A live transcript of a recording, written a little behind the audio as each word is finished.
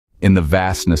In the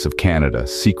vastness of Canada,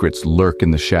 secrets lurk in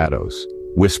the shadows,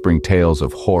 whispering tales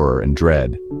of horror and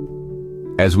dread.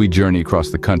 As we journey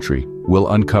across the country, we'll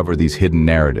uncover these hidden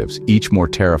narratives, each more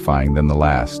terrifying than the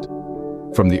last.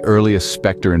 From the earliest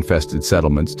specter-infested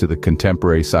settlements to the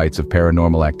contemporary sites of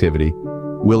paranormal activity,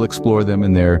 we'll explore them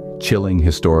in their chilling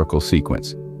historical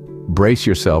sequence. Brace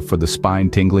yourself for the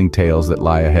spine-tingling tales that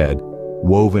lie ahead,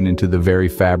 woven into the very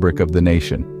fabric of the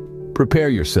nation. Prepare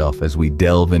yourself as we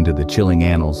delve into the chilling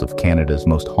annals of Canada's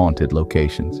most haunted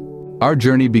locations. Our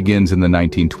journey begins in the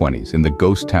 1920s in the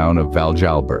ghost town of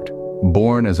Val-Jalbert.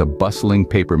 Born as a bustling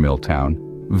paper mill town,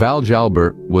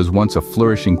 Val-Jalbert was once a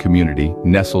flourishing community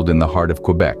nestled in the heart of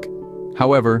Quebec.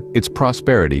 However, its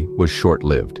prosperity was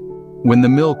short-lived. When the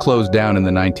mill closed down in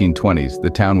the 1920s, the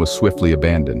town was swiftly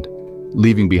abandoned,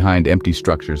 leaving behind empty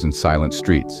structures and silent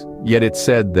streets. Yet it's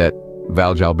said that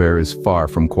Val-Jalbert is far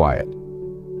from quiet.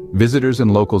 Visitors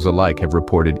and locals alike have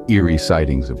reported eerie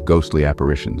sightings of ghostly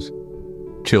apparitions.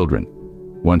 Children,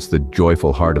 once the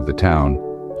joyful heart of the town,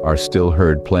 are still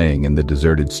heard playing in the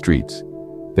deserted streets,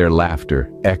 their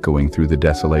laughter echoing through the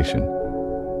desolation.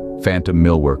 Phantom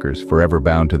mill workers, forever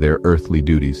bound to their earthly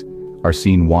duties, are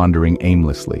seen wandering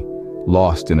aimlessly,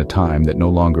 lost in a time that no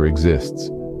longer exists.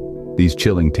 These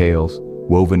chilling tales,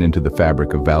 woven into the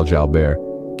fabric of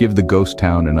Val-Jalbert, give the ghost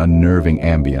town an unnerving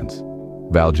ambience.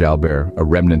 Val-Jalbert, a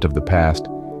remnant of the past,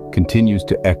 continues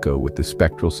to echo with the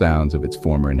spectral sounds of its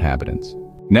former inhabitants.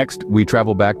 Next, we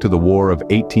travel back to the War of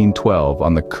 1812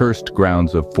 on the cursed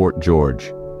grounds of Fort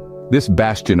George. This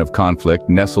bastion of conflict,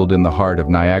 nestled in the heart of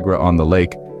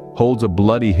Niagara-on-the-Lake, holds a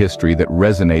bloody history that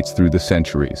resonates through the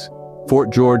centuries.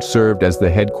 Fort George served as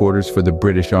the headquarters for the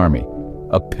British Army,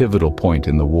 a pivotal point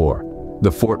in the war.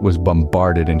 The fort was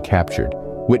bombarded and captured,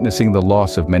 witnessing the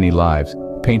loss of many lives,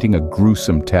 painting a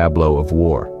gruesome tableau of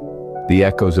war. The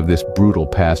echoes of this brutal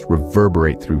past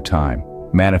reverberate through time,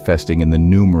 manifesting in the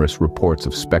numerous reports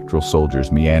of spectral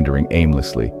soldiers meandering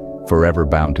aimlessly, forever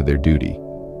bound to their duty.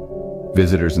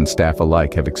 Visitors and staff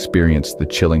alike have experienced the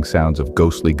chilling sounds of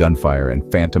ghostly gunfire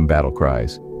and phantom battle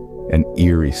cries, an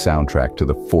eerie soundtrack to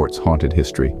the fort's haunted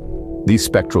history. These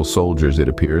spectral soldiers, it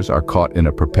appears, are caught in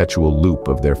a perpetual loop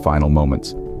of their final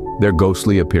moments. Their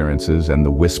ghostly appearances and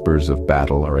the whispers of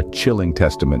battle are a chilling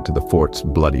testament to the fort's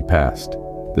bloody past.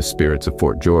 The spirits of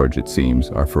Fort George, it seems,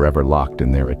 are forever locked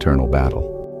in their eternal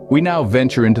battle. We now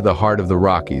venture into the heart of the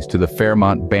Rockies to the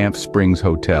Fairmont Banff Springs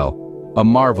Hotel, a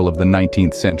marvel of the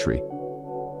 19th century.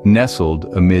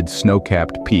 Nestled amid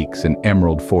snow-capped peaks and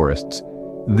emerald forests,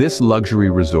 this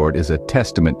luxury resort is a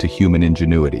testament to human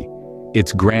ingenuity,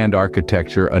 its grand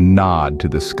architecture a nod to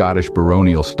the Scottish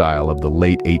baronial style of the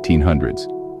late 1800s.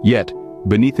 Yet,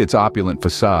 beneath its opulent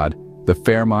facade, the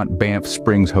Fairmont Banff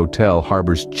Springs Hotel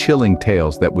harbors chilling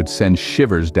tales that would send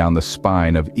shivers down the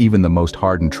spine of even the most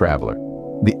hardened traveler.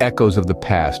 The echoes of the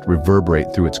past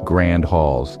reverberate through its grand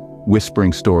halls,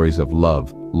 whispering stories of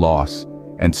love, loss,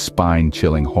 and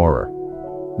spine-chilling horror.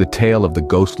 The tale of the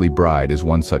ghostly bride is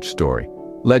one such story.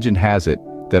 Legend has it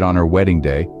that on her wedding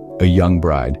day, a young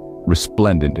bride,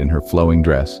 resplendent in her flowing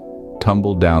dress,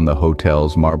 tumbled down the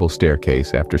hotel's marble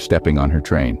staircase after stepping on her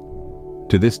train.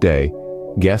 To this day,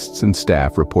 guests and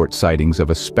staff report sightings of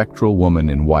a spectral woman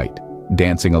in white,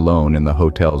 dancing alone in the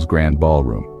hotel's grand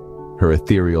ballroom, her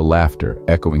ethereal laughter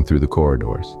echoing through the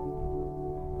corridors.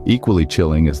 Equally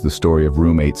chilling is the story of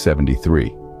Room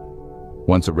 873.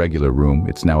 Once a regular room,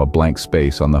 it's now a blank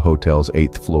space on the hotel's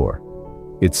 8th floor.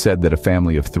 It's said that a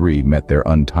family of 3 met their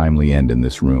untimely end in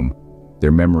this room,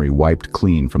 their memory wiped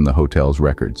clean from the hotel's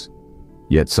records.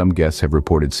 Yet some guests have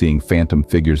reported seeing phantom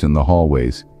figures in the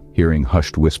hallways, hearing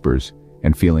hushed whispers,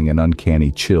 and feeling an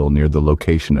uncanny chill near the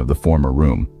location of the former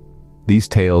room. These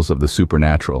tales of the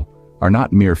supernatural are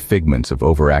not mere figments of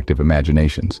overactive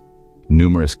imaginations.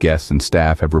 Numerous guests and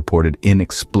staff have reported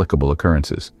inexplicable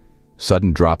occurrences,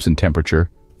 sudden drops in temperature,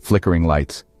 flickering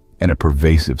lights, and a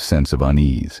pervasive sense of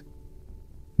unease.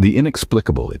 The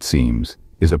inexplicable, it seems,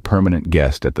 is a permanent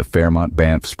guest at the Fairmont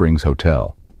Banff Springs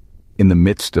Hotel. In the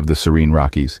midst of the serene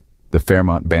Rockies, the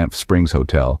Fairmont Banff Springs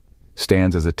Hotel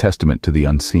stands as a testament to the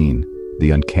unseen,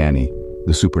 the uncanny,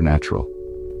 the supernatural.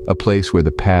 A place where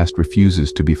the past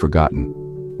refuses to be forgotten,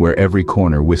 where every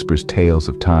corner whispers tales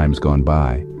of times gone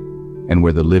by, and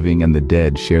where the living and the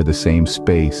dead share the same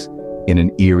space in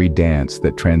an eerie dance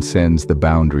that transcends the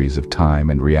boundaries of time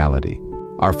and reality.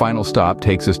 Our final stop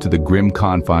takes us to the grim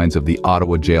confines of the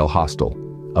Ottawa Jail Hostel,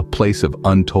 a place of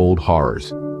untold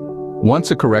horrors.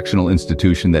 Once a correctional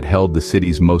institution that held the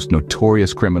city's most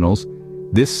notorious criminals,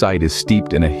 this site is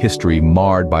steeped in a history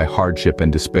marred by hardship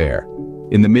and despair.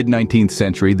 In the mid-19th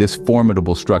century, this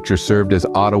formidable structure served as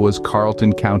Ottawa's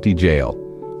Carleton County Jail,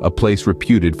 a place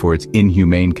reputed for its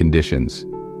inhumane conditions.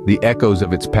 The echoes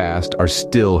of its past are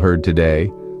still heard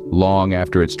today, long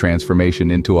after its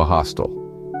transformation into a hostel.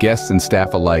 Guests and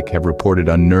staff alike have reported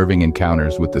unnerving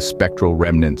encounters with the spectral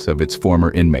remnants of its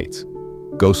former inmates.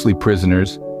 Ghostly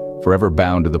prisoners, forever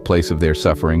bound to the place of their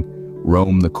suffering,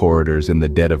 roam the corridors in the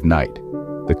dead of night.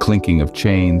 The clinking of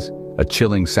chains, a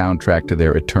chilling soundtrack to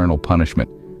their eternal punishment,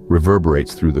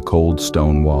 reverberates through the cold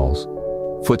stone walls.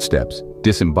 Footsteps,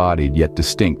 disembodied yet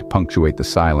distinct, punctuate the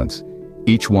silence,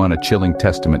 each one a chilling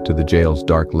testament to the jail's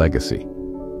dark legacy.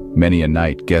 Many a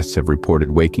night, guests have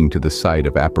reported waking to the sight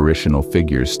of apparitional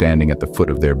figures standing at the foot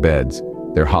of their beds,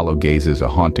 their hollow gazes a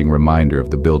haunting reminder of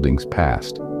the building's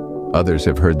past. Others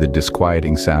have heard the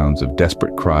disquieting sounds of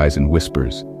desperate cries and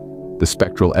whispers, the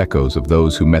spectral echoes of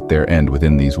those who met their end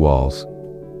within these walls.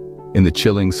 In the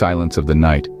chilling silence of the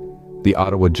night, the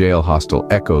Ottawa jail hostel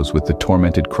echoes with the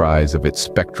tormented cries of its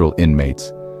spectral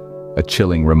inmates, a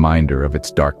chilling reminder of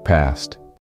its dark past.